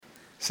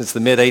Since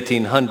the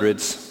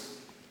mid-1800s,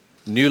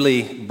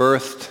 newly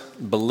birthed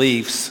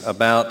beliefs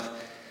about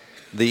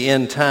the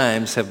end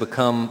times have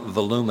become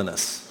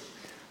voluminous.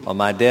 On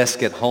my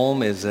desk at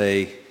home is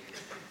a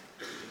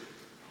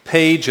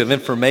page of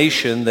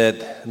information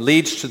that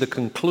leads to the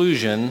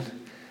conclusion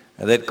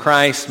that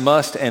Christ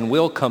must and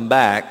will come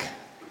back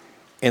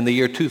in the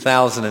year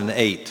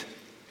 2008.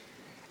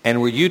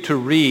 And were you to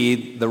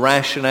read the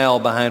rationale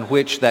behind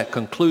which that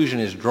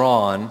conclusion is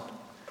drawn,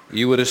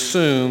 you would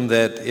assume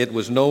that it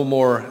was no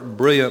more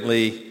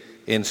brilliantly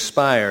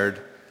inspired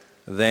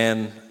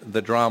than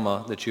the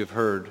drama that you've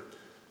heard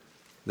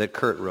that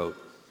Kurt wrote.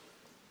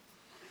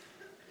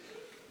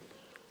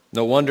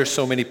 No wonder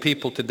so many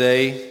people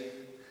today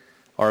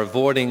are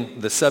avoiding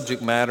the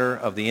subject matter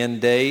of the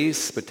end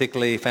days,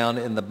 particularly found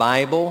in the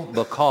Bible,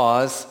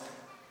 because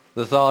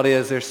the thought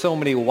is there's so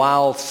many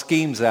wild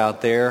schemes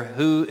out there.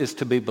 Who is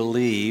to be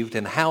believed,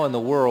 and how in the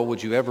world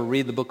would you ever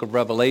read the book of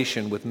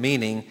Revelation with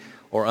meaning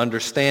or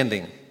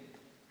understanding?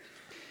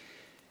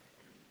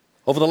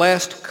 Over the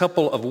last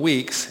couple of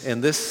weeks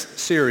in this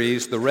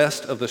series, The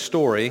Rest of the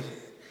Story,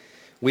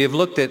 we have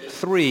looked at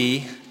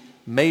three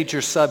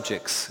major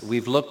subjects.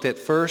 We've looked at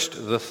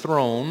first the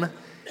throne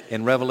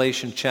in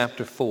Revelation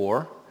chapter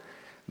 4.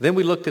 Then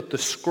we looked at the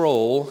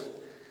scroll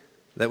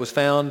that was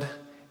found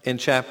in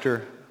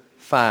chapter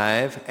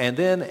 5. And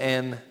then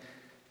in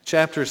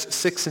chapters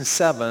 6 and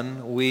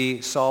 7,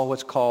 we saw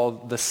what's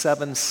called the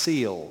seven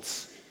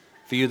seals.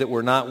 For you that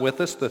were not with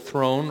us, the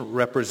throne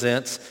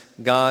represents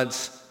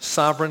God's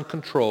sovereign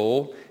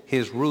control,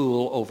 his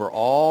rule over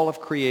all of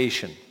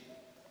creation.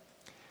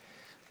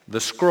 The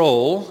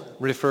scroll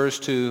refers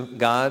to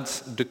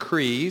God's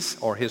decrees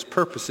or his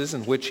purposes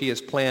in which he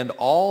has planned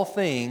all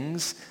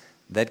things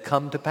that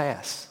come to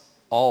pass.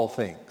 All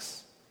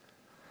things.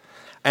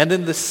 And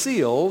then the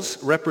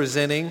seals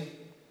representing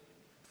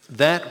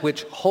that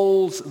which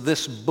holds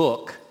this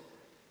book,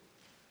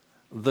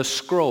 the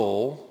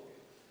scroll,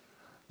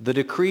 the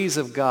decrees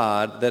of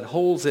God that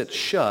holds it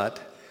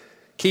shut,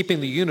 keeping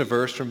the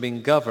universe from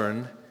being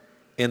governed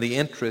in the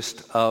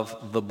interest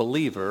of the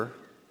believer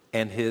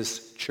and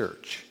his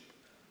church.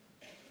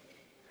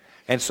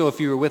 And so if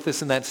you were with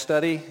us in that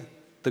study,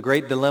 the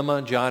great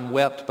dilemma, John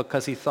wept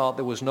because he thought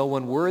there was no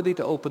one worthy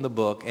to open the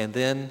book, and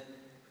then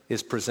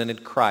is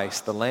presented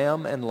Christ, the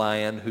Lamb and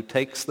Lion, who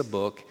takes the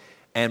book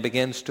and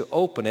begins to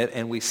open it,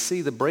 and we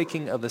see the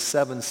breaking of the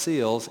seven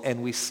seals,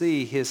 and we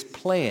see his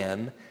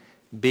plan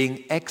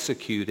being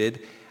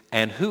executed.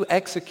 And who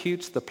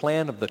executes the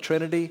plan of the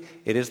Trinity?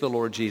 It is the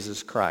Lord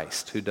Jesus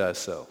Christ who does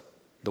so,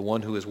 the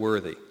one who is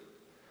worthy.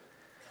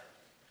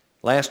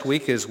 Last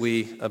week, as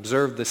we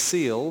observed the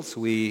seals,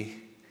 we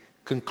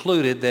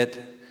concluded that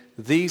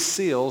these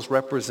seals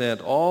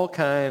represent all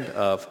kind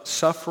of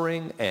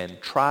suffering and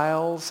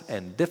trials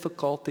and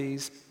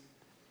difficulties,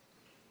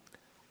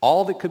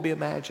 all that could be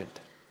imagined.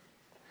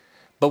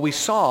 But we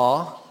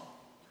saw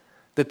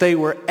that they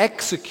were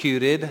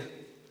executed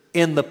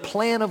in the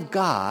plan of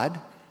God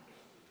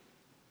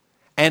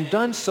and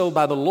done so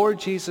by the Lord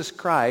Jesus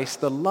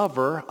Christ, the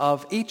lover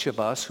of each of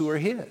us who are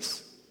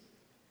his.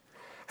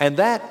 And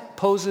that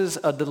poses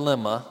a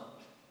dilemma,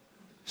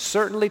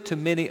 certainly to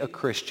many a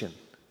Christian,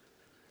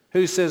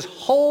 who says,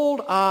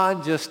 hold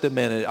on just a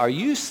minute. Are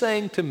you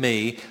saying to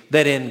me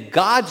that in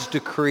God's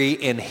decree,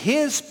 in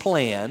his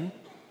plan,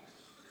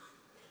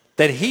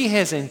 that he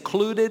has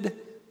included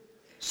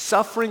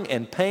suffering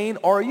and pain?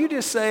 Or are you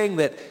just saying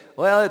that,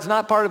 well, it's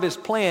not part of his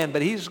plan,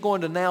 but he's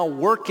going to now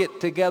work it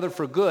together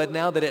for good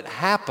now that it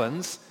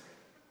happens,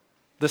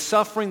 the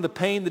suffering, the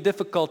pain, the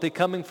difficulty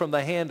coming from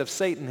the hand of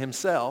Satan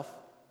himself,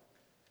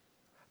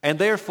 and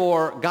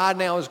therefore God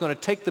now is going to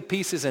take the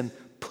pieces and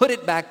put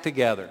it back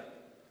together?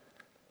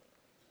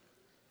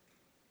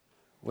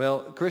 Well,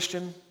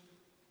 Christian,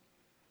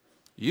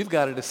 you've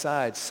got to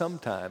decide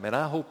sometime, and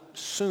I hope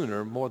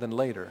sooner more than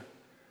later,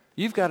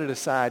 you've got to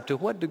decide to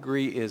what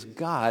degree is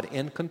God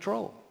in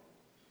control?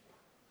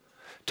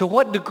 To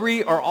what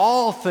degree are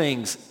all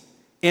things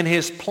in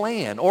his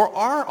plan, or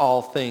are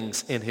all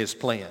things in his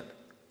plan?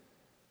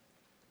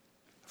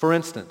 For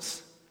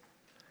instance,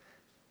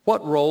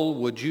 what role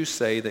would you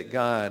say that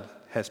God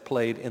has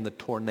played in the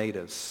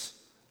tornadoes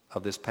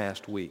of this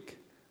past week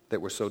that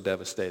were so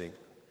devastating?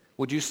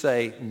 Would you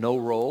say no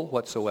role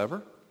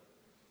whatsoever?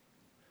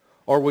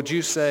 Or would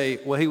you say,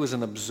 well, he was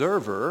an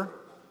observer,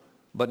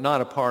 but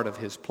not a part of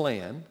his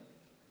plan?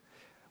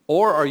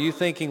 Or are you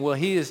thinking, well,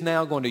 he is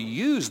now going to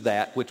use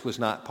that which was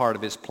not part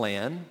of his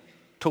plan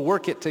to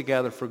work it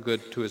together for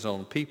good to his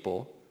own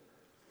people?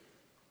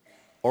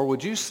 Or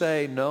would you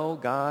say, no,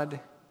 God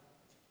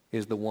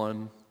is the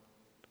one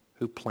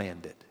who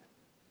planned it?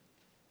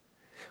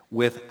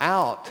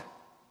 Without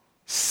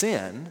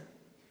sin,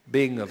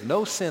 being of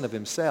no sin of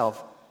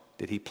himself,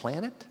 did he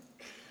plan it?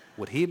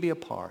 Would he be a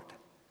part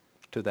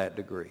to that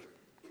degree?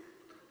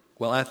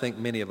 Well, I think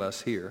many of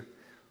us here,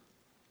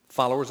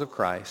 followers of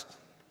Christ,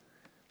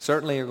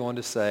 certainly are going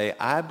to say,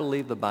 I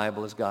believe the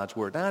Bible is God's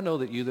word. Now, I know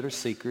that you that are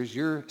seekers,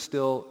 you're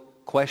still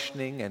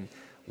questioning and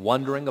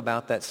wondering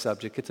about that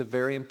subject. It's a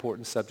very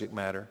important subject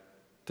matter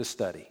to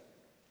study.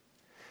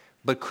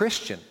 But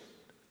Christian,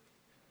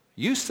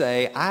 you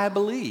say, I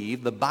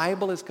believe the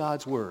Bible is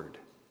God's word.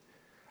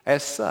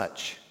 As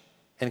such,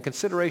 in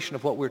consideration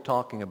of what we're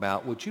talking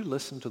about, would you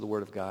listen to the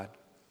word of God?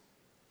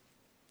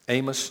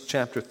 Amos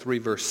chapter 3,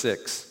 verse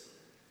 6.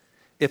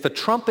 If a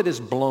trumpet is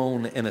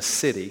blown in a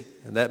city,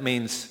 and that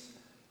means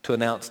to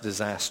announce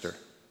disaster,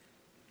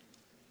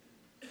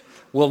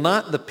 will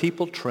not the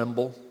people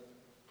tremble?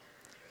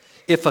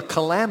 If a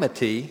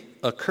calamity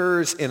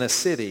occurs in a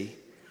city,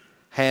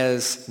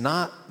 has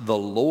not the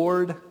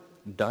Lord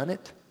done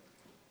it?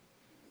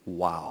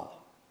 Wow.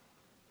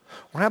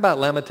 Or how about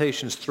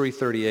Lamentations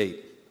 3:38?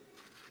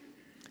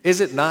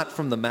 Is it not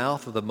from the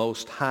mouth of the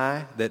Most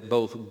High that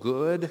both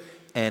good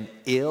and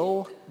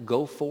ill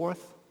go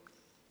forth?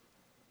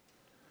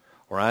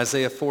 Or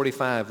Isaiah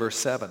 45, verse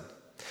 7.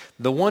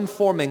 The one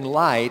forming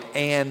light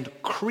and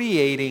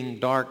creating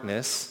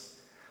darkness,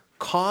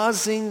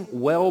 causing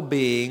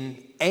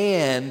well-being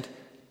and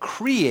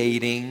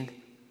creating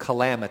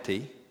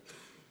calamity.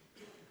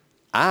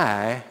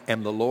 I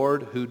am the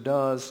Lord who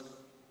does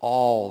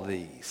all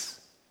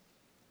these.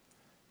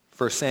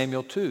 1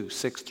 Samuel 2,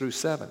 6 through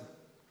 7.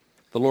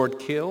 The Lord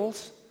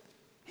kills,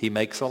 he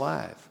makes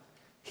alive.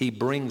 He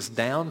brings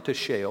down to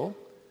Sheol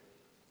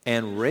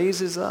and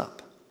raises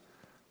up.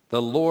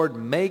 The Lord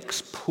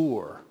makes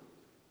poor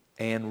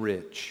and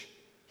rich.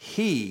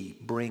 He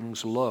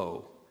brings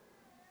low.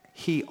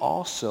 He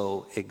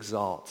also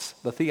exalts.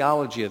 The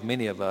theology of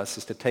many of us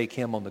is to take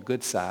him on the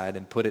good side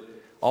and put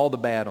all the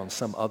bad on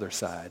some other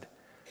side.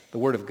 The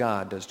Word of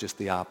God does just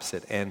the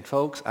opposite. And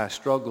folks, I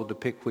struggled to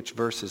pick which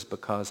verses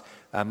because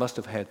I must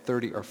have had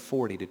 30 or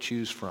 40 to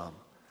choose from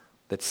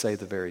that say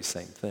the very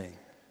same thing.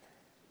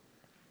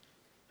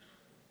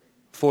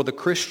 For the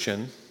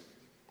Christian,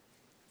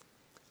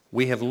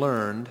 we have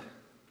learned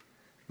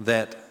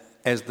that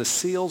as the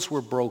seals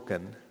were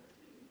broken,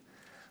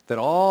 that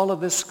all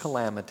of this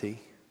calamity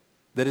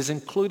that is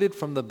included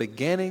from the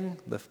beginning,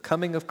 the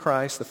coming of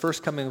Christ, the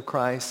first coming of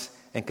Christ,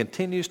 and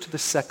continues to the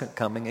second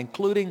coming,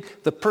 including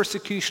the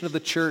persecution of the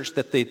church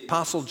that the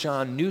Apostle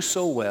John knew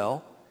so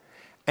well,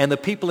 and the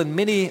people in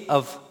many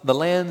of the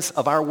lands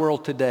of our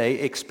world today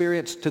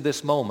experience to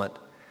this moment,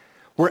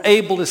 we're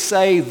able to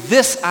say,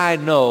 this I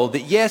know,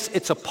 that yes,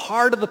 it's a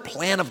part of the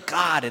plan of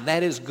God, and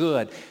that is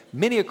good.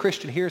 Many a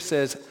Christian here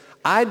says,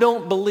 I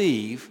don't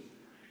believe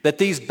that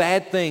these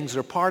bad things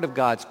are part of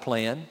God's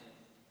plan.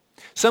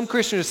 Some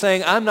Christians are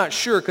saying, I'm not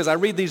sure because I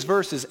read these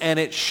verses and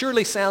it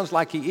surely sounds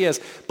like he is,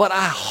 but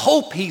I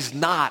hope he's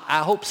not. I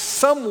hope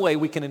some way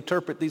we can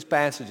interpret these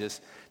passages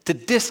to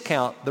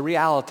discount the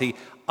reality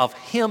of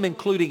him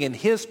including in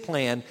his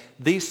plan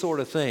these sort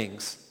of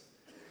things.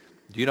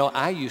 You know,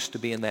 I used to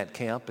be in that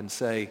camp and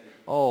say,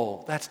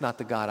 oh, that's not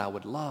the God I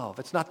would love.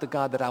 It's not the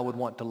God that I would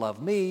want to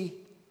love me.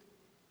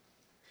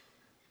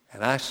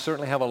 And I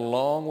certainly have a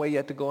long way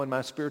yet to go in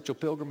my spiritual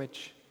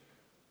pilgrimage.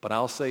 But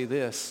I'll say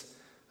this.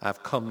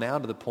 I've come now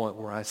to the point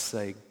where I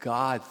say,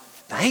 God,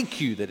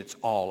 thank you that it's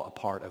all a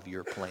part of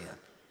your plan.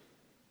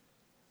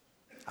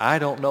 I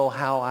don't know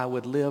how I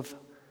would live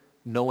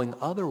knowing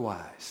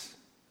otherwise.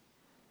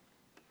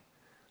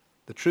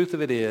 The truth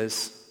of it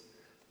is,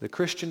 the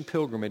Christian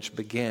pilgrimage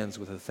begins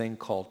with a thing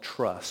called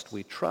trust.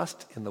 We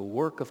trust in the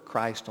work of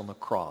Christ on the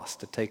cross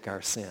to take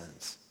our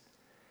sins.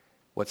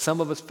 What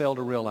some of us fail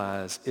to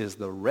realize is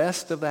the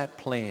rest of that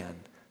plan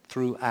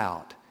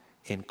throughout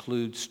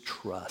includes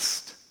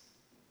trust.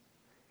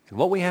 And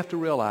what we have to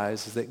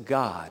realize is that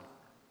God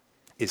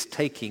is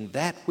taking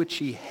that which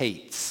he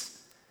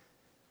hates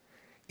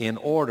in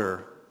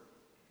order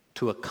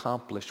to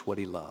accomplish what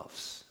he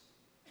loves.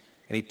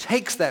 And he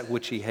takes that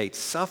which he hates,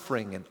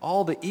 suffering and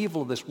all the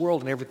evil of this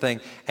world and everything,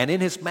 and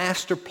in his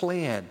master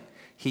plan,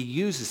 he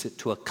uses it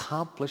to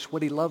accomplish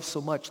what he loves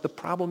so much. The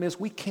problem is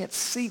we can't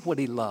see what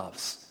he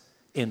loves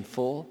in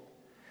full.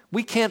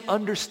 We can't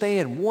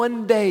understand.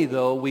 One day,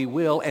 though, we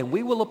will, and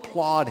we will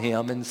applaud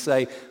him and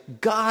say,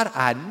 God,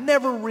 I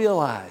never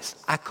realized,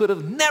 I could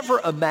have never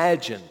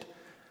imagined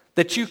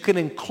that you can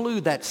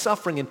include that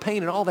suffering and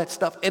pain and all that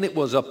stuff, and it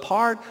was a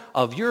part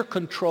of your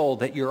control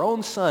that your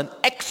own son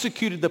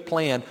executed the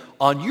plan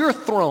on your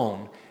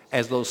throne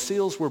as those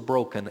seals were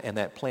broken and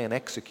that plan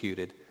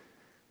executed.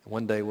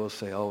 One day we'll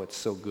say, oh, it's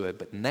so good.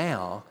 But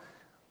now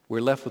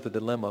we're left with the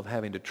dilemma of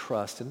having to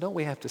trust. And don't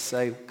we have to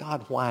say,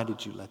 God, why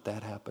did you let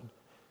that happen?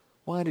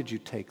 Why did you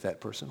take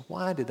that person?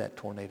 Why did that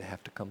tornado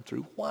have to come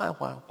through?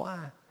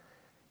 Why?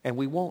 And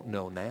we won't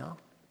know now,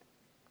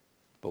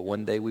 but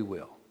one day we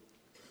will.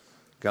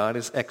 God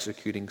is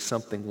executing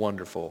something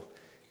wonderful,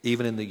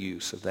 even in the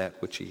use of that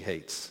which he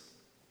hates.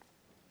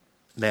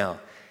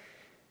 Now,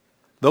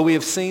 though we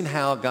have seen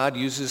how God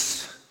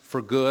uses for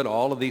good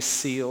all of these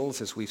seals,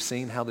 as we've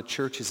seen how the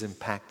church has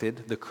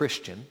impacted the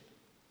Christian,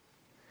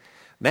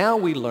 now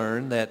we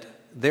learn that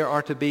there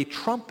are to be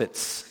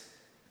trumpets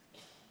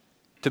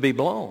to be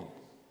blown.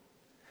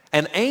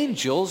 And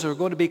angels are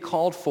going to be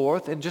called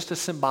forth in just a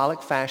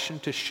symbolic fashion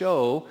to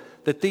show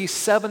that these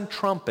 7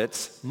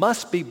 trumpets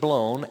must be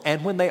blown,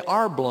 and when they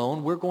are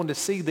blown, we're going to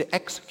see the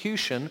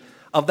execution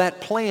of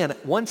that plan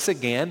once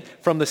again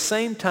from the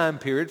same time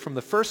period, from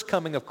the first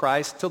coming of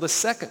Christ till the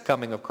second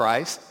coming of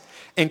Christ,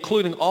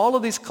 including all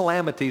of these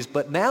calamities,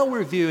 but now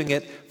we're viewing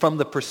it from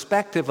the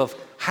perspective of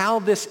how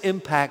this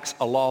impacts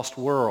a lost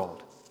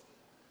world.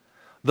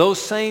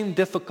 Those same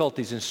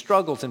difficulties and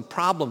struggles and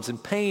problems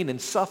and pain and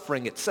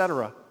suffering,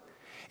 etc.,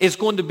 is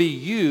going to be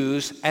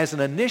used as an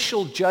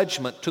initial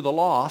judgment to the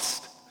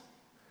lost.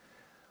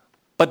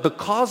 But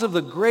because of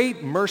the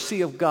great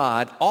mercy of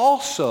God,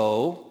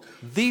 also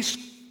these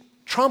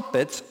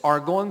trumpets are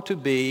going to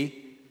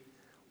be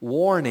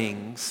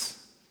warnings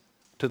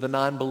to the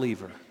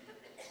non-believer.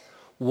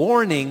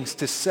 Warnings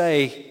to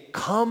say,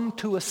 come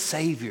to a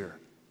Savior.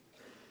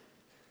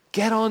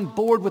 Get on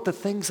board with the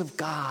things of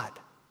God.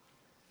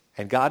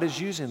 And God is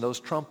using those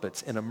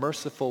trumpets in a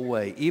merciful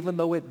way, even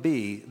though it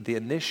be the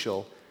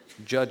initial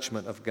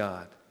judgment of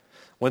God.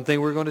 One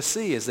thing we're going to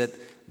see is that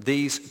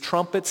these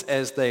trumpets,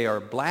 as they are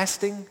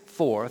blasting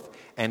forth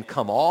and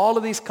come all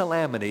of these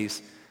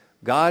calamities,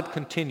 God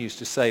continues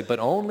to say, but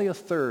only a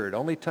third,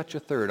 only touch a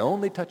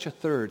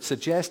third,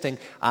 suggesting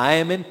I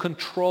am in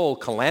control.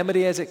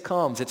 Calamity as it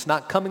comes, it's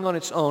not coming on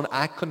its own.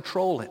 I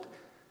control it.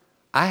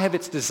 I have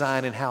its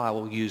design and how I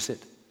will use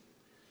it.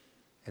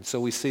 And so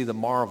we see the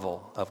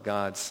marvel of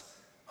God's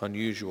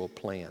unusual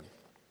plan.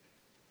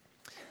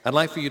 I'd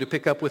like for you to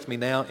pick up with me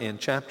now in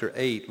chapter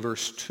 8,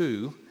 verse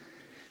 2,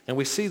 and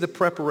we see the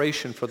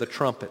preparation for the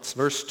trumpets.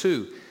 Verse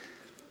 2,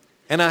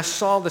 and I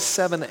saw the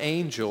 7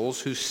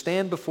 angels who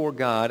stand before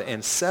God,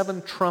 and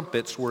 7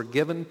 trumpets were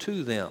given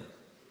to them.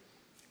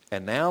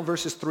 And now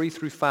verses 3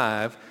 through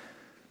 5,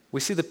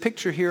 we see the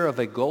picture here of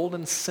a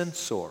golden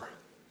censer.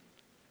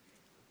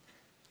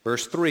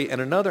 Verse 3,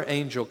 and another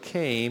angel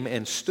came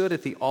and stood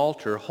at the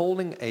altar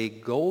holding a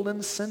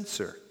golden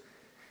censer,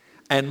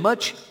 and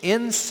much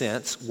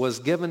incense was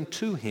given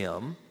to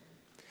him,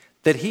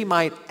 that he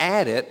might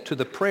add it to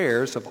the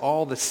prayers of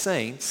all the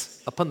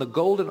saints upon the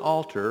golden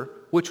altar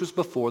which was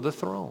before the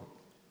throne.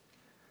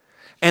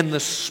 And the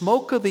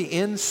smoke of the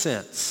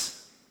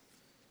incense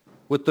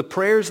with the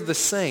prayers of the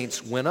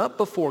saints went up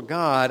before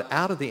God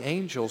out of the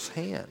angel's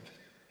hand.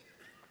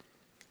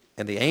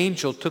 And the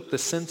angel took the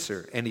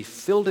censer, and he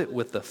filled it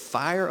with the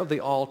fire of the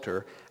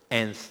altar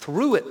and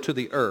threw it to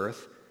the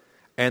earth,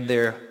 and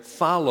there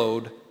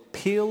followed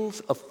peals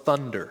of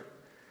thunder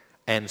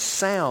and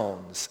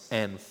sounds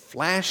and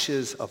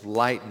flashes of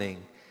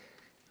lightning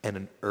and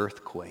an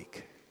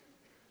earthquake.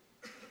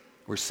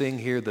 We're seeing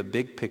here the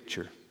big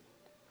picture,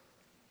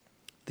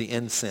 the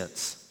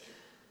incense,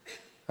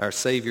 our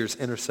Savior's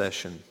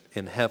intercession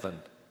in heaven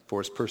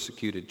for his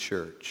persecuted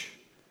church.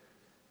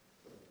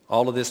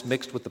 All of this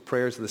mixed with the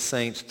prayers of the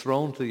saints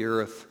thrown to the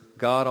earth.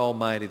 God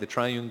Almighty, the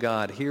triune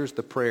God, hears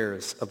the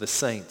prayers of the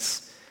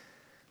saints.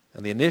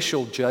 And the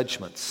initial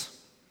judgments,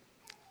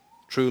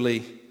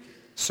 truly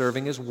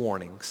serving as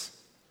warnings,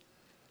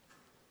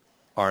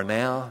 are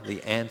now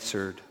the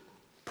answered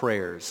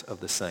prayers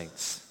of the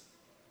saints.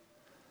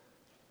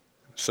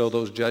 So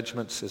those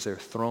judgments, as they're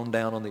thrown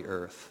down on the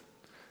earth,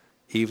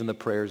 even the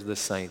prayers of the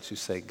saints who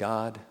say,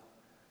 God,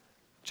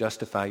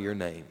 justify your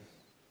name,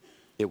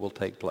 it will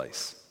take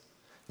place.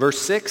 Verse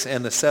 6,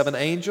 and the 7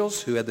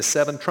 angels who had the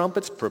 7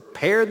 trumpets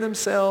prepared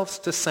themselves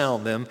to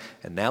sound them.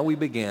 And now we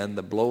begin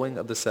the blowing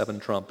of the 7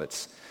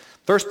 trumpets.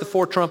 First, the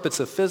 4 trumpets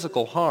of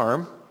physical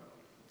harm.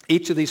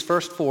 Each of these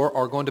first 4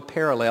 are going to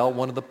parallel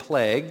one of the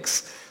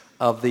plagues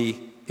of the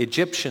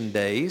Egyptian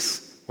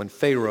days when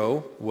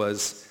Pharaoh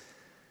was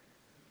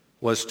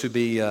to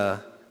be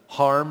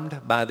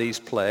harmed by these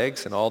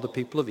plagues and all the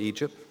people of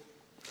Egypt.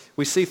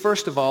 We see,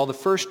 first of all, the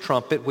first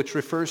trumpet, which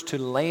refers to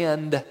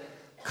land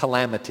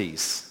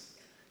calamities.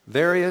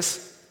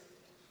 Various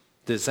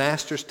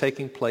disasters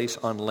taking place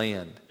on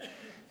land.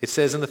 It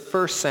says, and the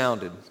first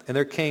sounded, and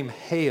there came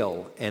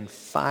hail and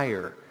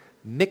fire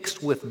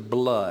mixed with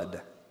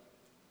blood,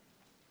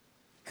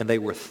 and they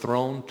were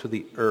thrown to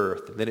the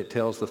earth. Then it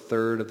tells the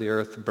third of the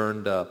earth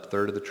burned up,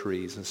 third of the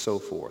trees, and so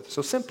forth.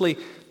 So simply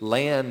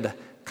land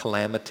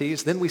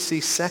calamities. Then we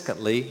see,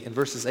 secondly, in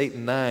verses 8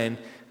 and 9,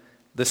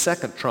 the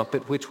second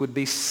trumpet, which would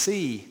be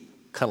sea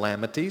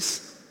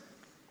calamities.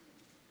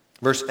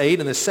 Verse 8,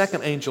 and the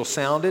second angel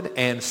sounded,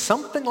 and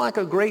something like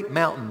a great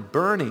mountain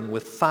burning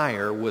with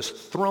fire was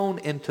thrown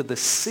into the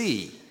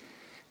sea,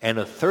 and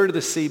a third of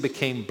the sea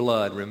became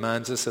blood.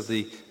 Reminds us of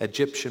the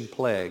Egyptian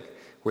plague,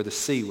 where the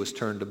sea was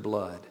turned to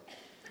blood,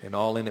 and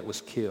all in it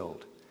was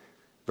killed.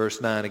 Verse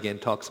 9 again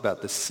talks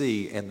about the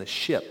sea and the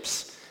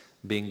ships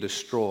being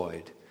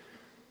destroyed.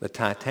 The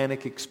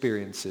Titanic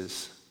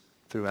experiences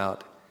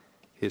throughout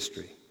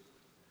history.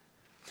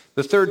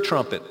 The third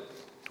trumpet,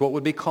 what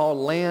would be called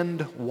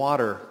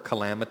land-water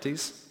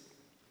calamities.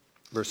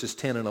 Verses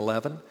 10 and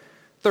 11.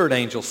 Third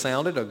angel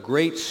sounded. A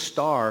great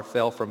star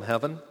fell from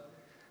heaven,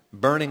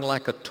 burning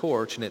like a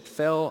torch, and it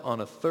fell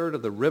on a third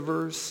of the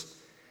rivers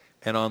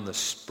and on the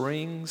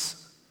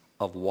springs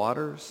of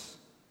waters.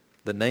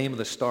 The name of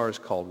the star is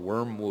called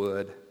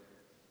wormwood,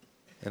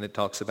 and it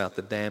talks about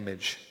the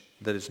damage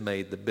that is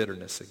made, the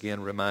bitterness,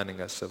 again reminding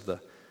us of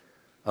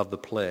the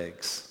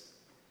plagues.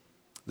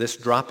 this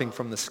dropping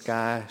from the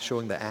sky,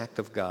 showing the act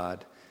of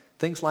God.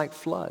 Things like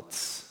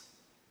floods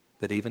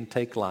that even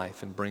take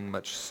life and bring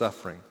much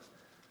suffering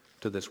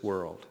to this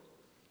world.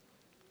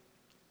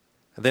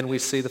 And then we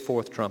see the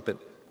fourth trumpet,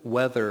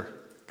 weather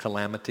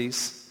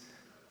calamities.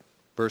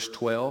 Verse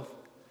 12.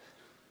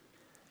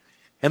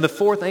 And the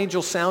fourth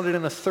angel sounded,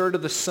 and a third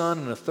of the sun,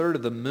 and a third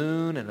of the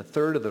moon, and a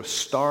third of the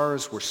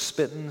stars were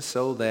smitten,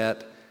 so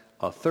that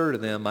a third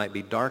of them might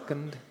be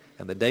darkened,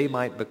 and the day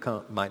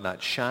might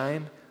not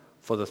shine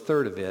for the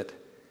third of it,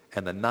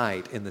 and the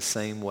night in the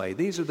same way.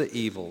 These are the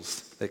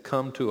evils that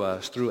come to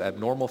us through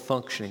abnormal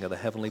functioning of the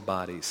heavenly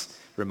bodies.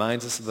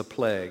 Reminds us of the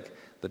plague,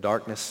 the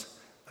darkness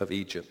of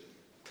Egypt.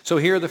 So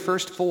here are the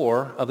first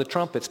four of the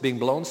trumpets being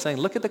blown, saying,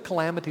 look at the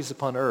calamities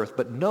upon earth,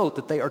 but note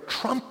that they are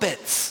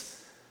trumpets.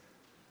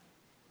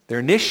 They're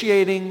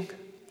initiating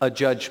a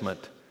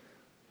judgment,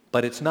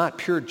 but it's not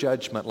pure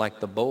judgment like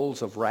the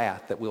bowls of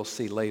wrath that we'll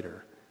see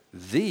later.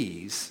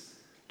 These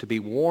to be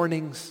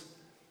warnings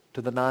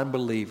to the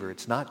non-believer.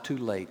 It's not too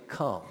late.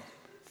 Come,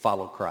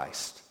 follow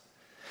Christ.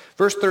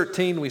 Verse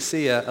 13, we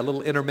see a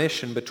little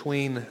intermission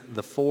between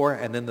the four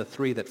and then the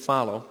three that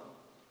follow.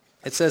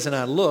 It says, and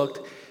I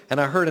looked,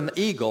 and I heard an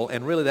eagle,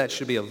 and really that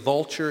should be a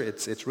vulture.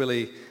 It's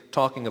really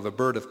talking of a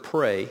bird of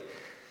prey,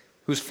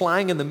 who's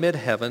flying in the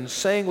mid-heavens,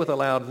 saying with a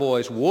loud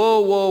voice,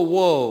 woe, woe,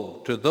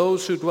 woe to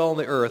those who dwell on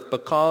the earth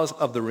because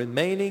of the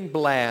remaining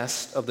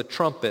blast of the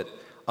trumpet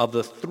of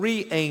the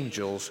three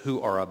angels who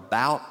are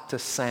about to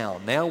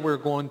sound. Now we're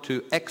going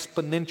to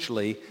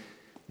exponentially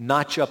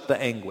notch up the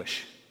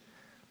anguish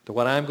to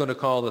what I'm going to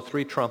call the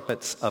three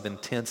trumpets of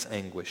intense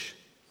anguish.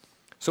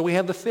 So we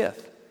have the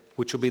fifth,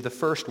 which will be the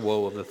first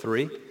woe of the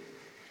three.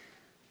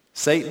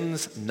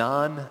 Satan's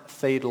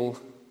non-fatal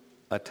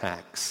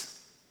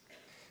attacks.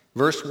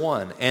 Verse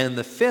 1, and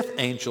the fifth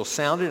angel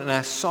sounded, and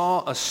I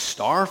saw a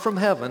star from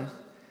heaven,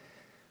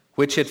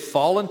 which had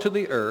fallen to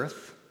the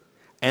earth,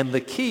 and the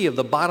key of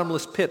the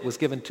bottomless pit was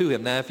given to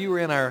him. Now, if you were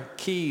in our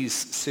keys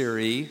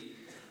series,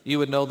 you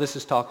would know this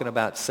is talking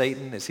about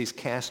Satan as he's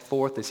cast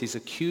forth, as he's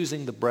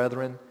accusing the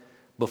brethren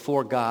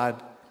before God,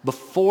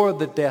 before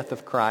the death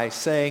of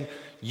Christ, saying,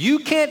 you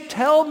can't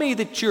tell me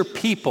that your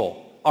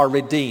people are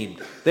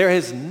redeemed. There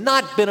has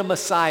not been a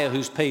Messiah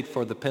who's paid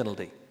for the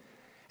penalty.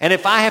 And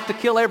if I have to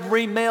kill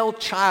every male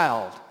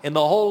child in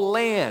the whole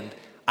land,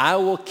 I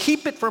will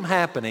keep it from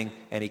happening.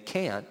 And he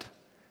can't.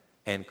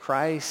 And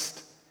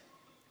Christ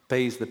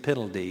pays the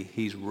penalty.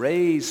 He's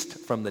raised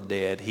from the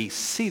dead. He's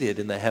seated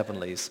in the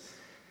heavenlies.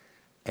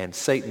 And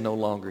Satan no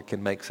longer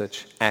can make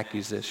such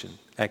accusations.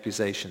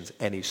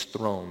 And he's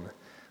thrown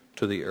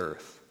to the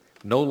earth.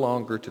 No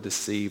longer to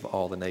deceive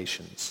all the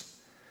nations.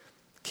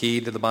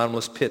 Key to the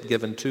bottomless pit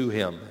given to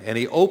him. And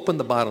he opened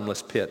the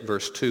bottomless pit,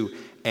 verse 2,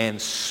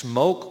 and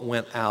smoke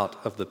went out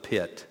of the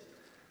pit.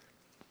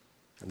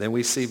 And then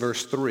we see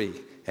verse 3,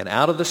 and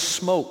out of the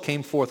smoke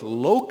came forth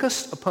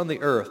locusts upon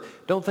the earth.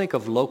 Don't think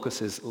of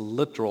locusts as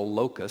literal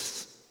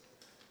locusts.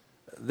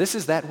 This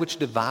is that which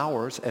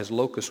devours as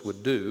locusts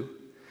would do.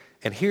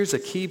 And here's a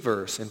key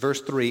verse in verse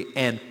 3,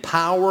 and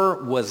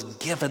power was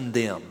given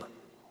them.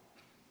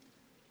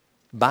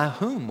 By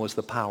whom was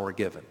the power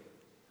given?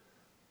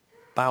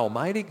 By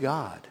Almighty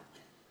God,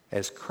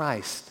 as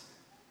Christ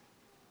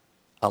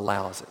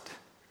allows it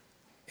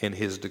in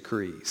his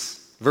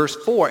decrees. Verse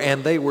 4,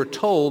 and they were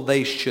told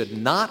they should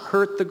not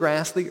hurt the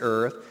grass of the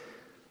earth,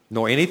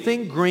 nor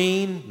anything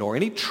green, nor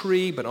any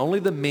tree, but only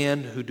the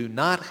men who do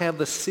not have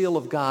the seal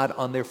of God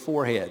on their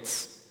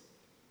foreheads.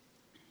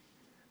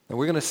 And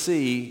we're going to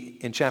see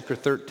in chapter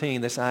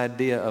 13 this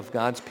idea of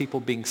God's people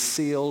being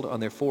sealed on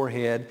their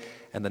forehead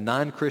and the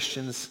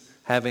non-Christians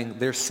having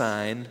their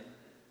sign,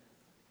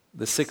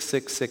 the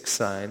 666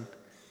 sign.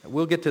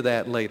 We'll get to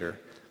that later.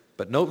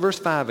 But note verse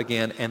 5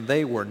 again, and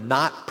they were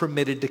not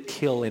permitted to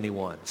kill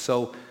anyone.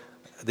 So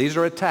these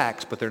are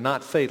attacks, but they're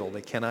not fatal.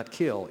 They cannot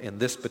kill in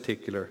this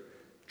particular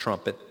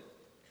trumpet.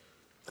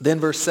 Then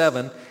verse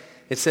 7,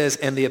 it says,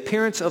 and the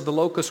appearance of the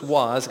locust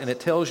was, and it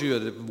tells you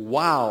a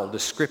wild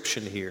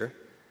description here,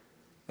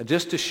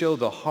 just to show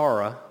the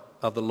horror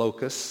of the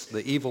locust,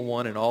 the evil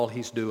one and all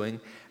he's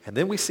doing. And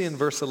then we see in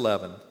verse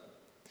 11,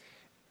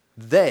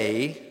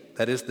 they,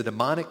 that is the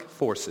demonic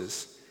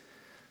forces,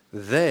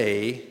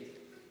 they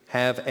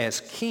have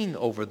as king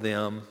over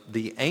them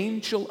the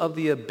angel of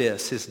the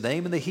abyss. His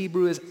name in the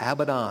Hebrew is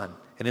Abaddon,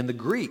 and in the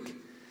Greek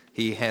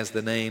he has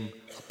the name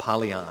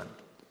Apollyon.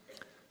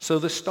 So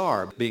the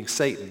star being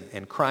Satan,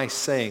 and Christ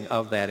saying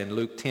of that in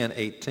Luke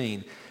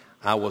 10:18,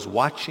 I was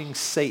watching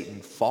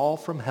Satan fall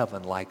from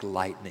heaven like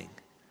lightning.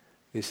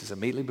 This is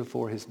immediately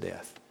before his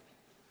death.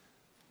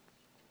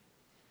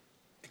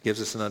 It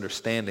gives us an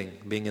understanding,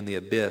 being in the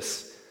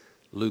abyss.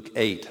 Luke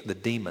 8, the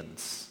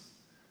demons,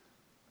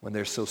 when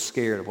they're so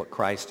scared of what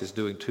Christ is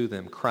doing to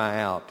them, cry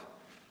out.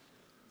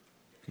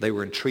 They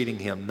were entreating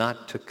him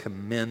not to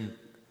command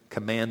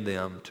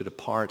them to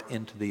depart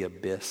into the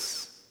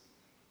abyss.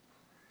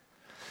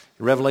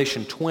 In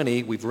Revelation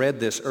 20, we've read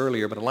this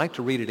earlier, but I'd like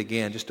to read it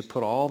again just to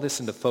put all this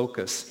into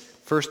focus.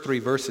 first 3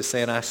 verses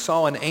say, "And I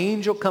saw an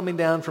angel coming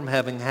down from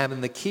heaven,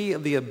 having the key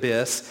of the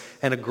abyss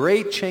and a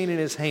great chain in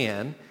his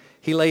hand.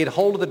 He laid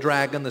hold of the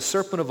dragon, the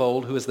serpent of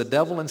old, who is the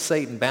devil and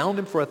Satan, bound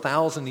him for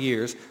 1,000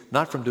 years,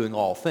 not from doing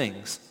all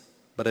things,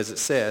 but as it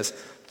says,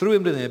 threw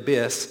him to the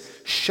abyss,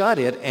 shut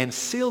it, and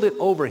sealed it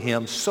over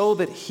him, so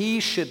that he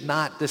should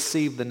not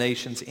deceive the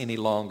nations any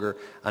longer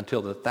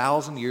until the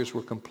 1,000 years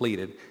were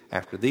completed.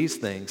 After these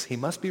things, he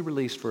must be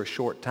released for a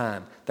short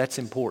time." That's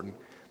important.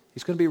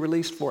 He's going to be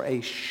released for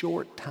a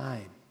short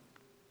time.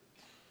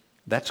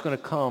 That's going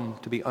to come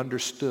to be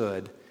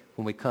understood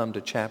when we come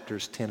to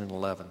chapters 10 and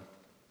 11.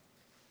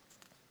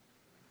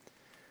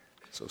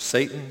 So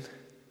Satan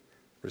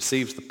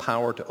receives the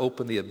power to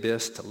open the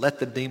abyss, to let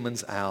the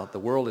demons out. The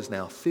world is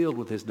now filled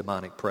with his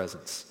demonic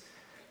presence.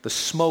 The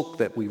smoke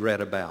that we read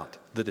about,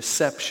 the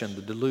deception,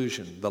 the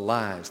delusion, the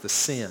lies, the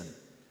sin.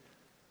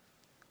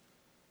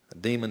 The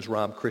demons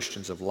rob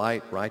Christians of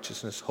light,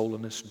 righteousness,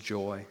 holiness,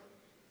 joy.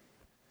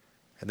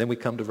 And then we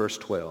come to verse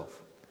 12.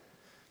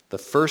 "The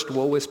first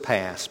woe is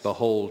past.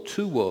 Behold,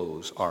 2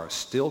 woes are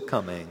still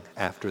coming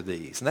after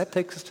these." And that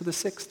takes us to the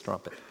 6th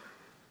trumpet.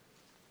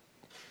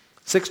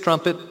 6th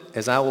trumpet,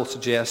 as I will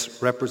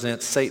suggest,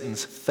 represents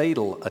Satan's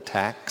fatal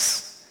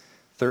attacks,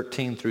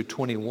 13 through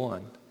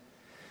 21.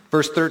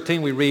 Verse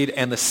 13 we read,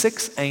 "And the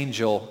 6th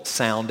angel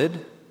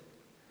sounded,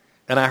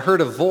 and I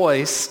heard a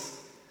voice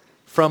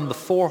from the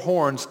 4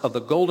 horns of the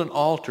golden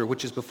altar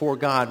which is before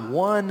God,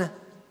 one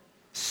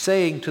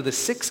saying to the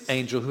 6th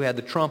angel who had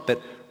the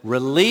trumpet,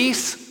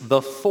 'Release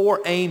the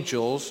 4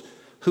 angels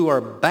who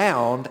are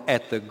bound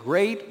at the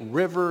great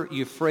river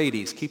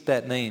Euphrates.'" Keep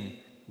that name,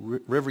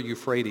 River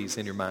Euphrates,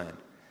 in your mind.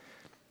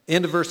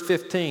 Into verse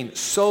 15,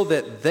 "So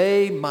that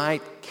they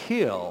might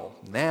kill,"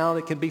 now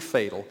it can be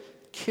fatal,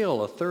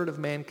 "kill 1/3 of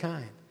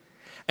mankind.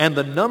 And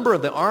the number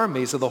of the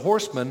armies of the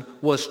horsemen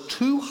was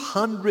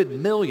 200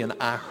 million.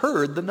 I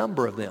heard the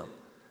number of them."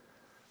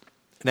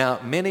 Now,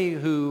 many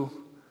who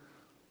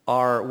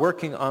are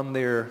working on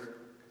their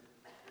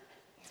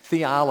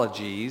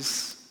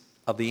theologies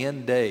of the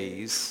end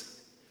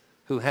days,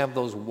 who have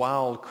those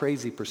wild,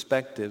 crazy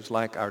perspectives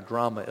like our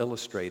drama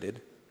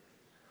illustrated,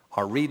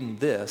 are reading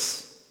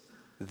this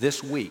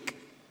week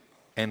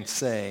and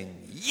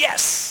saying,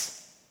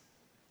 "Yes,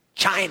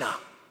 China,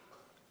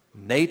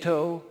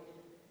 NATO,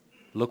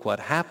 look what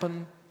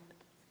happened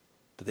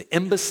to the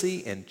embassy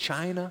in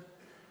China.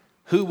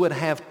 Who would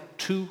have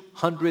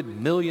 200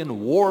 million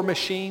war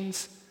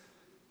machines?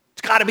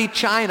 It's got to be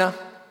China."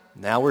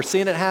 Now we're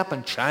seeing it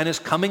happen. China's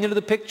coming into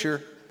the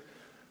picture.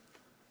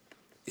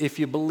 If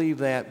you believe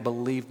that,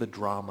 believe the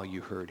drama you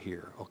heard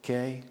here,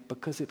 okay?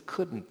 Because it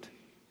couldn't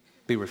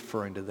be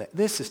referring to that.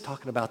 This is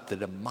talking about the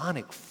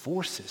demonic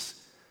forces,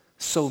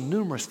 so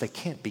numerous they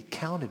can't be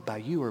counted by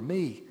you or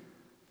me.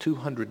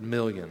 200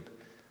 million,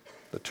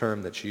 the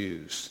term that's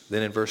used.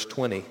 Then in verse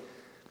 20,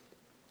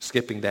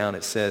 skipping down,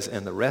 it says,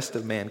 "And the rest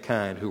of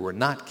mankind who were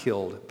not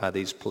killed by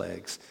these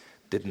plagues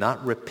did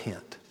not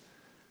repent."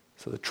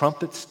 So the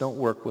trumpets don't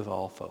work with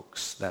all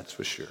folks, that's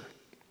for sure.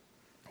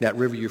 That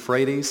river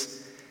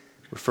Euphrates,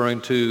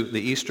 referring to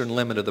the eastern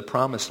limit of the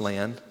promised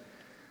land,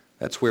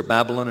 that's where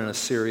Babylon and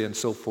Assyria and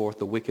so forth,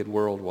 the wicked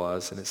world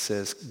was. And it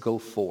says, "Go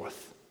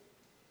forth,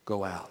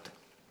 go out."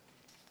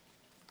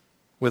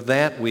 With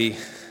that, we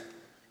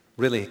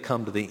really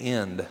come to the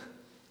end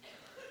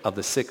of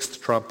the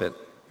 6th trumpet.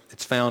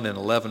 It's found in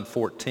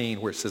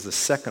 11:14, where it says, "The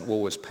 2nd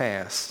woe is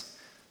past.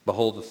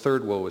 Behold, the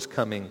 3rd woe is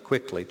coming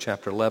quickly."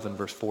 Chapter 11,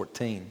 verse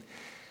 14.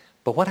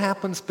 But what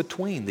happens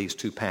between these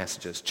 2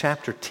 passages?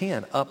 Chapter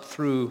 10 up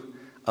through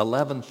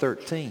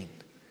 11:13.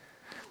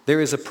 There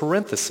is a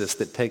parenthesis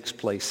that takes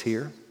place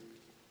here.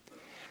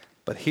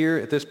 But here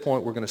at this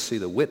point we're going to see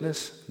the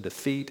witness,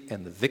 defeat,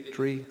 and the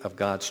victory of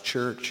God's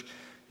church.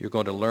 You're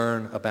going to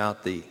learn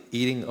about the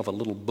eating of a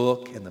little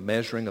book and the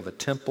measuring of a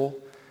temple,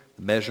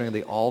 the measuring of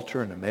the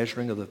altar and the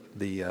measuring of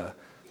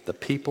the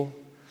people.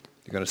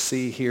 You're going to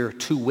see here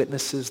 2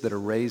 witnesses that are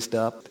raised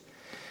up.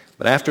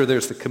 But after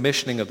there's the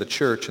commissioning of the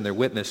church and their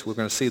witness, we're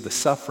going to see the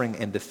suffering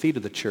and defeat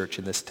of the church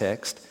in this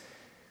text.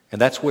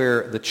 And that's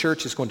where the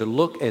church is going to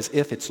look as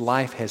if its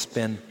life has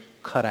been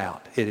cut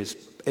out.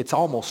 It's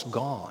almost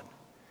gone.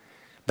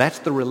 That's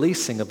the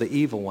releasing of the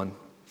evil one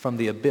from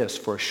the abyss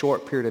for a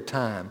short period of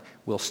time.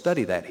 We'll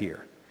study that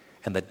here.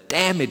 And the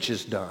damage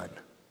is done.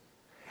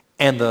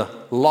 And the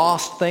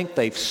lost think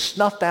they've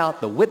snuffed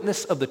out the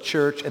witness of the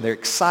church, and they're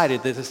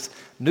excited that this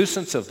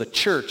nuisance of the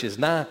church is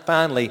now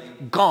finally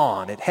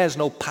gone. It has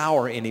no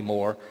power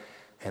anymore.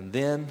 And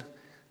then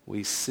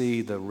we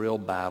see the real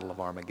battle of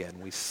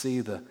Armageddon. We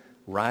see the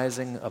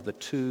rising of the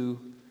 2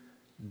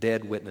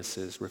 dead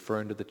witnesses,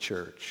 referring to the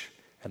church,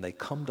 and they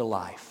come to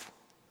life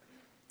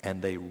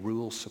and they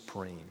rule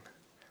supreme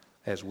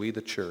as we,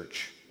 the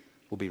church,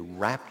 will be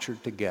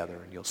raptured together.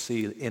 And you'll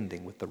see the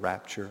ending with the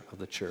rapture of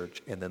the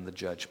church and then the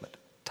judgment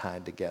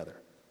tied together.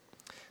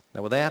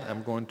 Now with that,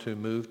 I'm going to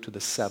move to the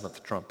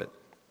 7th trumpet.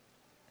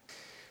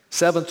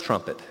 7th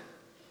trumpet,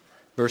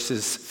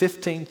 verses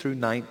 15 through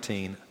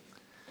 19,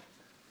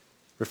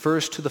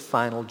 refers to the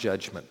final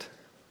judgment.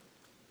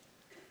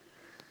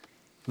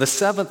 The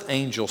seventh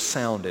angel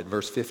sounded,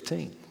 verse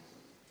 15.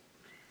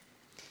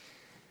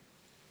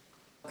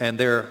 And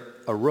there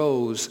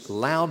arose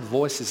loud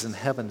voices in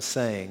heaven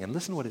saying, and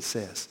listen to what it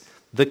says,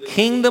 the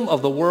kingdom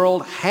of the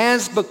world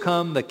has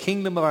become the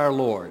kingdom of our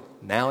Lord.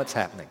 Now it's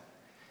happening.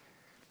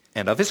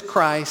 And of his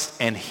Christ,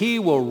 and he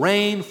will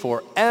reign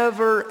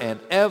forever and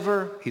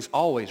ever. He's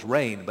always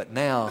reigned, but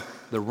now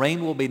the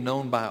reign will be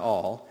known by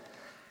all.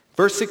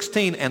 Verse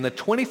 16, and the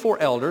 24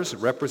 elders,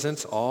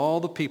 represents all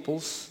the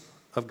peoples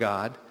of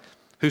God,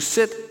 who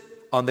sit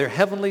on their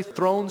heavenly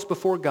thrones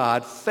before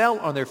God, fell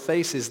on their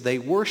faces. They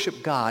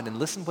worship God, and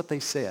listen what they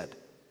said.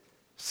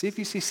 See if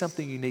you see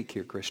something unique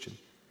here, Christian.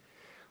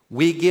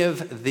 We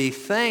give thee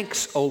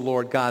thanks, O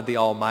Lord God the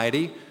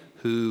Almighty,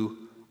 who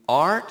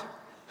art,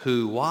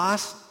 who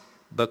wast,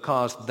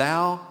 because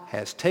thou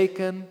hast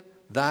taken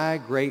thy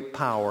great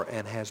power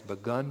and hast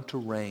begun to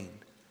reign.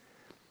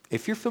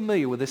 If you're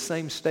familiar with this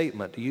same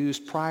statement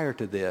used prior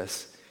to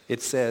this,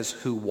 it says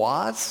who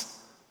was,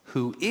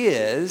 who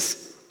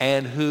is,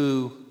 and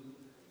who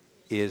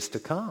is to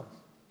come.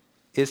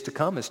 Is to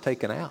come is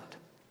taken out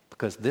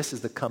because this is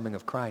the coming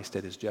of Christ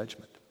at his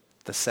judgment,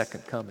 the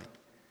second coming.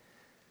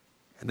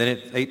 And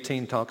then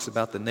 18 talks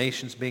about the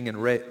nations being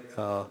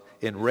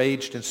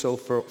enraged and so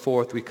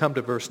forth. We come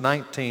to verse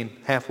 19,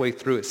 halfway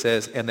through it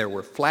says, and there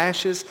were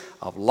flashes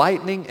of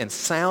lightning and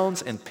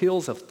sounds and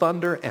peals of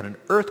thunder and an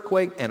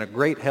earthquake and a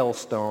great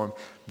hailstorm.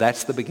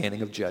 That's the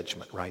beginning of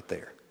judgment right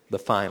there. The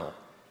final,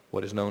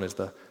 what is known as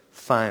the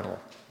final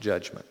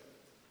judgment.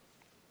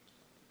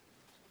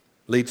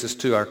 Leads us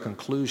to our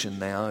conclusion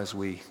now as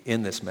we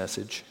end this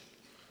message.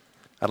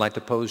 I'd like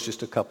to pose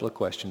just a couple of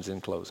questions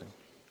in closing.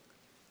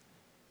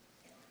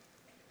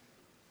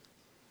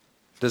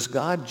 Does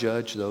God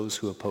judge those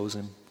who oppose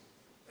him?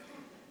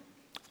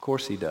 Of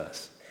course he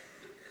does.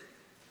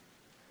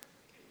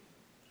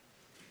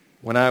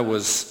 When I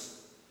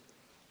was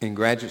in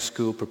graduate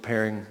school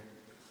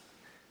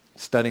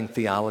studying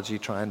theology,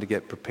 trying to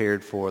get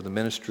prepared for the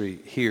ministry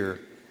here,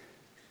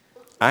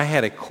 I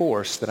had a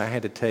course that I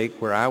had to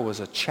take where I was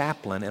a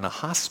chaplain in a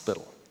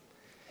hospital.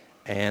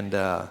 And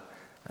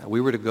we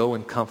were to go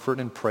and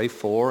comfort and pray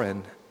for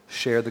and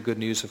share the good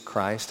news of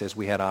Christ as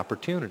we had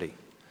opportunity.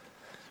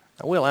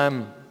 Well,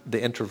 I'm the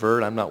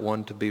introvert. I'm not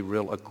one to be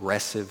real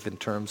aggressive in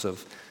terms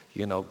of,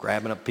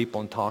 grabbing up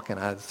people and talking.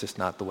 It's just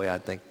not the way I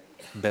think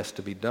best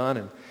to be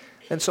done.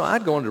 And so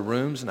I'd go into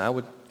rooms and I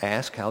would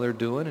ask how they're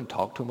doing and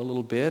talk to them a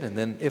little bit. And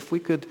then if we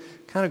could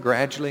kind of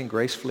gradually and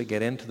gracefully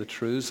get into the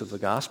truths of the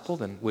gospel,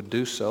 then would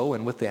do so.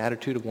 And with the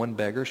attitude of one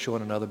beggar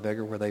showing another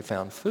beggar where they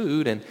found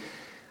food. And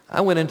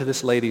I went into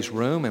this lady's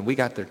room and we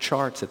got their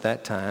charts at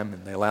that time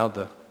and they allowed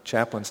the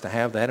chaplains to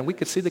have that, and we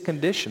could see the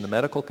condition, the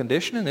medical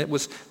condition, and it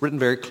was written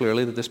very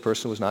clearly that this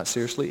person was not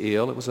seriously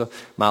ill. It was a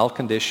mild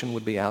condition,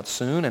 would be out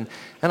soon. And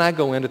I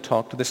go in to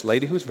talk to this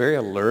lady who was very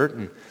alert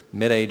and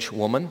mid-aged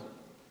woman.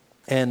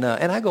 And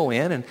I go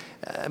in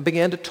and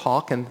began to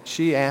talk, and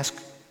she asked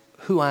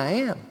who I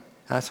am.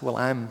 I said, well,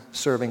 I'm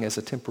serving as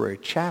a temporary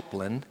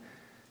chaplain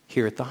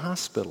here at the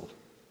hospital.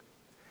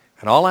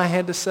 And all I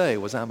had to say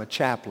was I'm a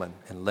chaplain,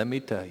 and let me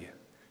tell you,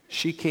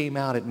 she came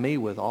out at me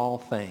with all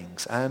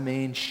things. I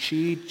mean,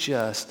 she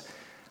just,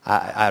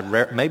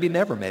 maybe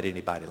never met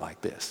anybody like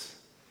this.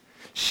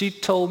 She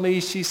told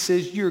me, she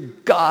says, your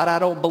God, I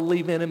don't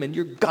believe in him, and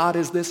your God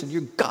is this, and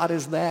your God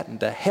is that,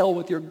 and to hell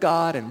with your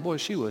God. And boy,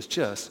 she was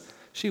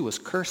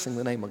cursing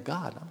the name of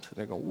God. I'm sitting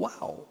there going,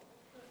 wow.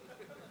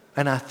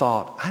 And I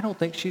thought, I don't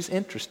think she's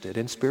interested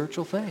in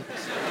spiritual things.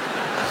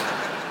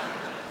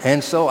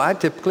 And so I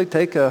typically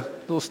take a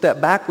little step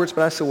backwards,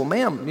 but I said, well,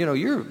 ma'am,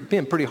 you're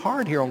being pretty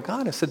hard here on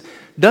God. I said,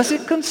 does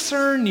it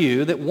concern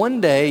you that one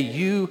day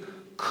you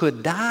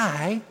could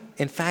die?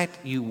 In fact,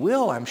 you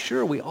will, I'm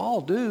sure we all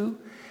do.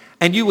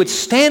 And you would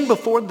stand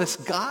before this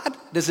God?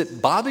 Does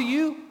it bother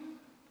you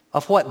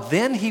of what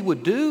then he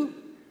would do?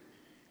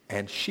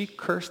 And she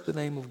cursed the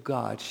name of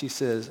God. She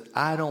says,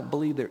 I don't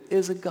believe there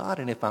is a God,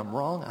 and if I'm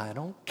wrong, I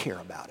don't care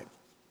about him.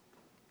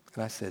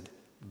 And I said,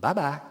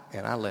 bye-bye,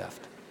 and I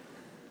left.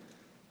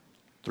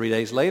 3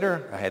 days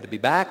later, I had to be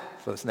back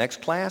for this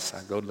next class.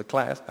 I go to the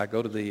class. I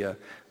go to the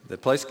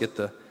place, get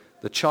the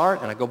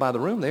chart, and I go by the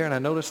room there, and I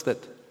notice that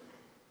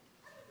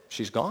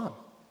she's gone.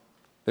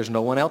 There's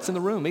no one else in the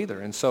room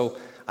either. And so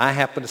I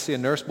happened to see a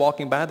nurse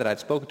walking by that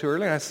I'd spoken to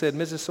earlier, and I said,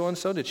 Mrs.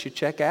 So-and-so, did she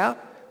check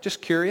out?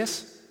 Just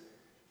curious.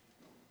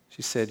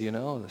 She said,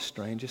 the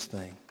strangest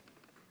thing.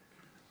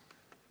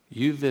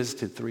 You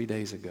visited 3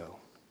 days ago.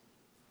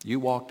 You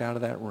walked out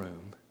of that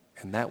room,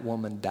 and that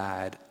woman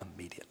died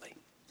immediately.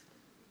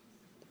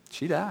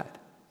 She died.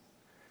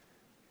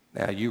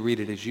 Now, you read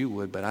it as you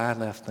would, but I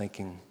left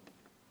thinking,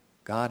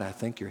 God, I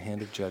think your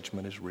hand of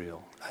judgment is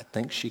real. I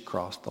think she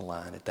crossed the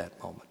line at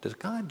that moment. Does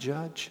God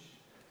judge?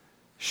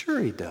 Sure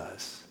he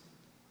does.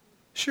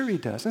 Sure he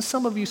does. And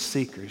some of you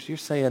seekers, you're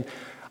saying,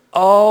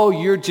 oh,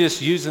 you're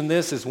just using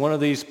this as one of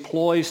these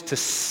ploys to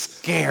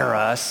scare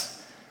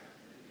us.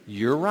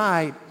 You're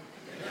right.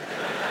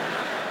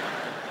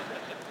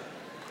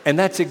 And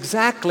that's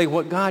exactly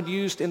what God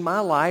used in my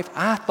life.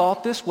 I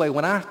thought this way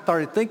when I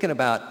started thinking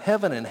about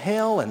heaven and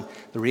hell and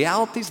the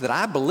realities that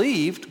I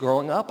believed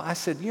growing up. I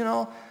said,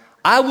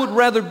 I would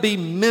rather be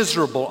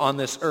miserable on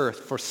this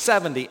earth for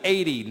 70,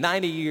 80,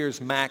 90 years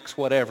max,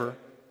 whatever,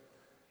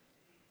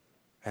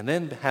 and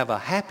then have a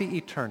happy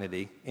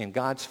eternity in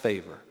God's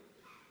favor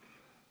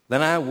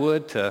than I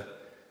would to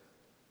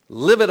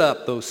live it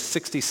up those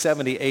 60,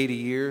 70, 80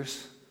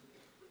 years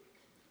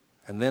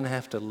and then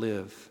have to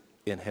live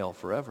in hell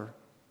forever.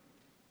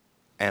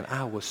 And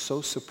I was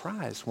so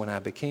surprised when I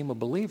became a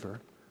believer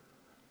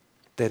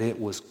that it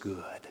was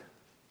good.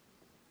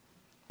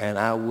 And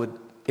I would,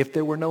 if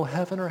there were no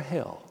heaven or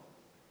hell,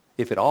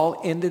 if it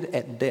all ended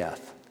at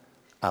death,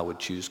 I would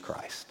choose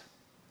Christ.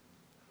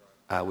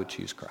 I would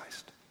choose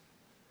Christ.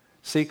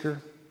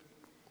 Seeker,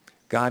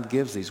 God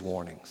gives these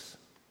warnings.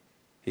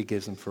 He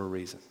gives them for a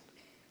reason.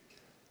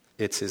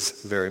 It's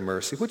his very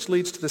mercy, which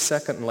leads to the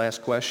second and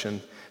last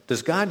question.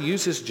 Does God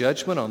use his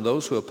judgment on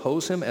those who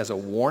oppose him as a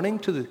warning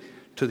to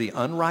the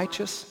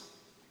unrighteous?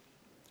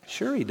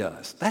 Sure he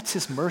does. That's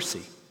his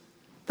mercy.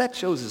 That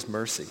shows his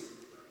mercy.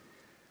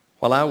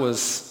 While I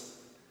was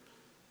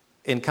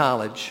in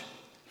college,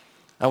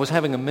 I was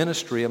having a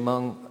ministry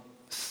among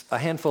a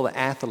handful of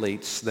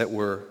athletes that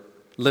were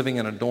living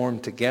in a dorm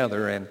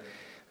together, and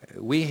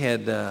we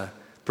had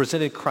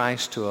presented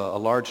Christ to a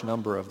large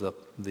number of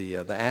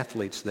the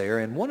athletes there.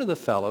 And one of the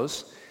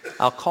fellows,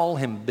 I'll call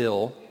him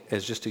Bill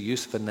as just a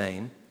use of a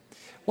name,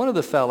 one of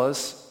the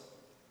fellows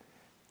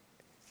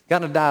I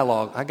got in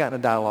a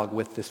dialogue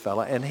with this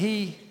fella, and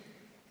he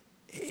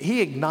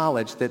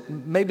acknowledged that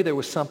maybe there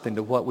was something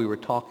to what we were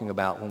talking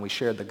about when we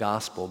shared the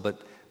gospel,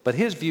 but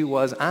his view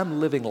was, I'm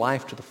living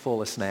life to the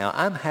fullest now.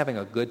 I'm having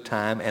a good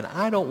time, and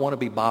I don't want to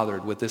be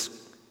bothered with this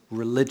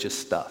religious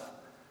stuff.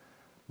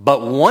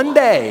 But one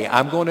day,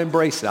 I'm going to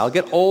embrace it. I'll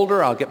get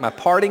older, I'll get my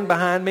partying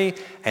behind me,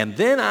 and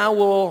then I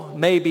will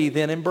maybe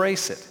then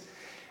embrace it.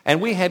 And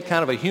we had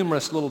kind of a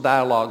humorous little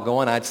dialogue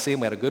going. I'd see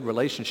him, we had a good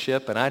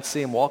relationship, and I'd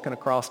see him walking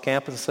across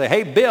campus and say,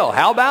 hey, Bill,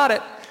 how about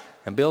it?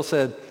 And Bill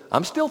said,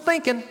 I'm still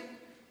thinking.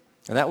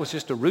 And that was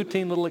just a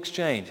routine little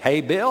exchange. Hey,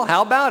 Bill,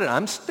 how about it?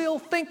 I'm still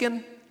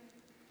thinking.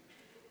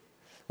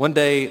 One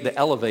day, the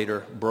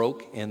elevator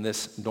broke in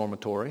this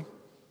dormitory,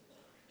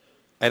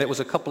 and it was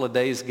a couple of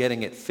days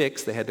getting it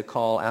fixed. They had to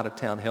call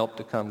out-of-town help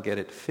to come get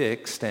it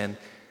fixed, and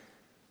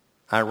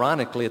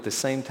ironically, at the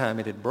same time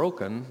it had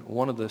broken,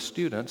 one of the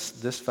students,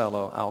 this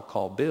fellow I'll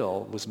call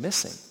Bill, was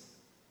missing.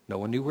 No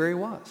one knew where he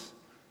was.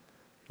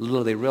 Little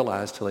did they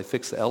realize till they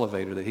fixed the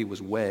elevator that he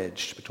was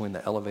wedged between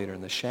the elevator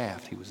and the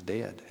shaft. He was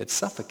dead. Had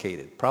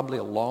suffocated, probably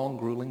a long,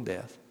 grueling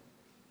death.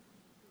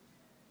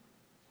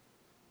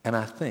 And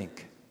I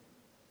think,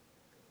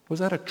 was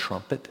that a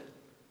trumpet?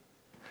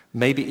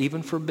 Maybe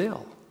even for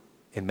Bill.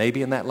 And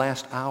maybe in that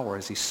last hour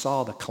as he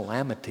saw the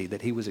calamity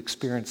that he was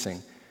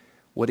experiencing,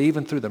 would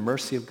even through the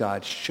mercy of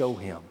God show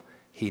him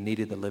he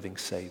needed the living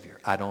Savior.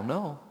 I don't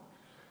know.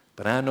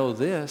 But I know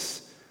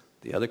this,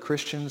 the other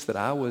Christians that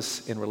I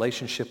was in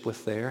relationship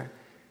with there,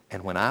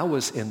 and when I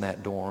was in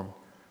that dorm,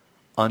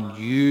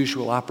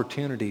 unusual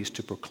opportunities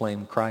to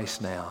proclaim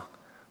Christ now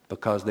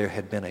because there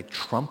had been a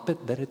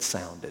trumpet that had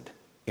sounded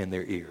in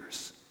their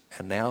ears.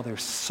 And now they're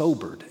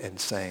sobered and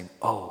saying,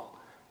 oh,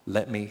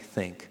 let me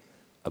think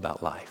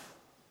about life.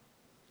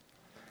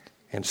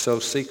 And so,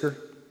 seeker,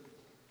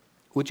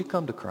 would you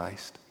come to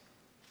Christ?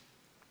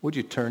 Would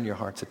you turn your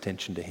heart's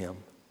attention to him?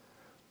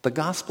 The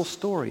gospel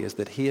story is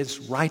that his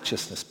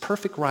righteousness,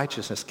 perfect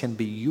righteousness, can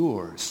be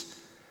yours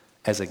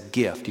as a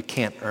gift. You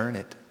can't earn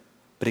it,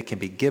 but it can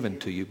be given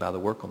to you by the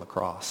work on the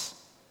cross.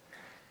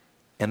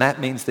 And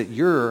that means that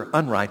your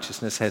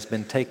unrighteousness has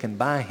been taken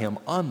by him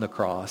on the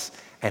cross,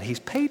 and he's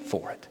paid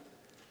for it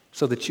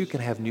so that you can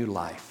have new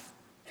life.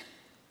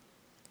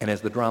 And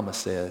as the drama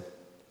said,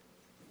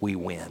 we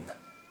win.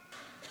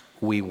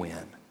 We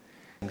win.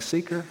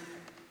 Seeker,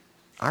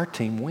 our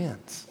team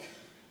wins.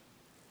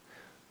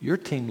 Your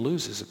team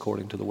loses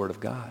according to the Word of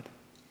God.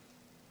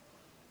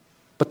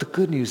 But the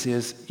good news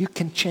is you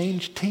can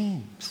change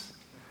teams.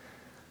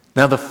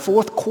 Now the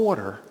fourth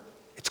quarter,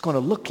 it's going to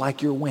look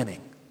like you're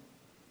winning.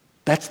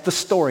 That's the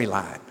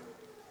storyline.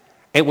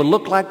 It will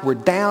look like we're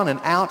down and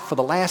out for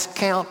the last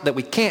count, that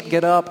we can't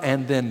get up,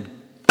 and then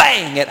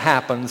bang, it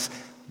happens.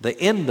 The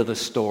end of the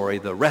story,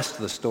 the rest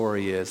of the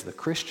story is the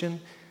Christian,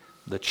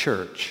 the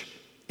church,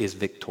 is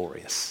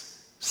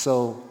victorious.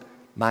 So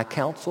my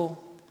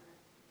counsel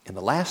in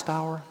the last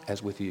hour,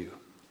 as with you,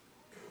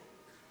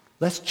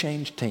 let's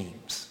change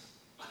teams.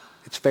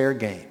 It's fair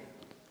game.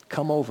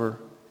 Come over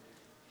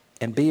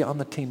and be on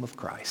the team of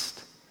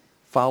Christ.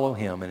 Follow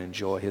him and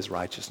enjoy his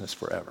righteousness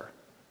forever.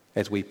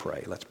 As we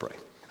pray, let's pray.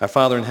 Our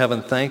Father in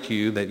heaven, thank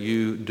you that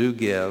you do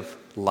give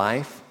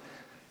life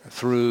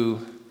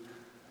through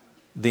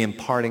the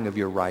imparting of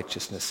your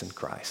righteousness in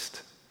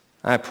Christ.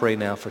 I pray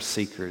now for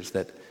seekers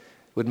that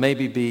would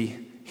maybe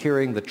be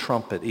hearing the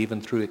trumpet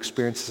even through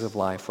experiences of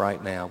life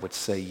right now would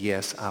say,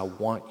 yes, I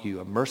want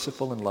you, a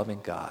merciful and loving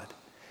God.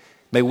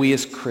 May we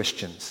as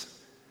Christians,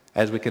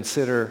 as we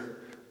consider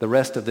the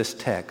rest of this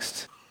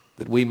text,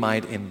 that we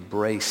might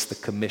embrace the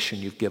commission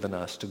you've given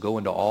us to go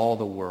into all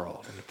the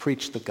world and to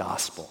preach the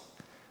gospel,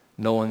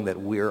 knowing that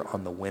we're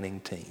on the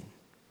winning team.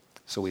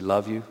 So we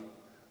love you.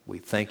 We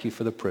thank you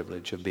for the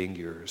privilege of being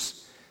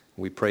yours.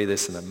 We pray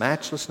this in the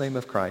matchless name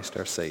of Christ,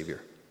 our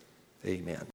Savior. Amen.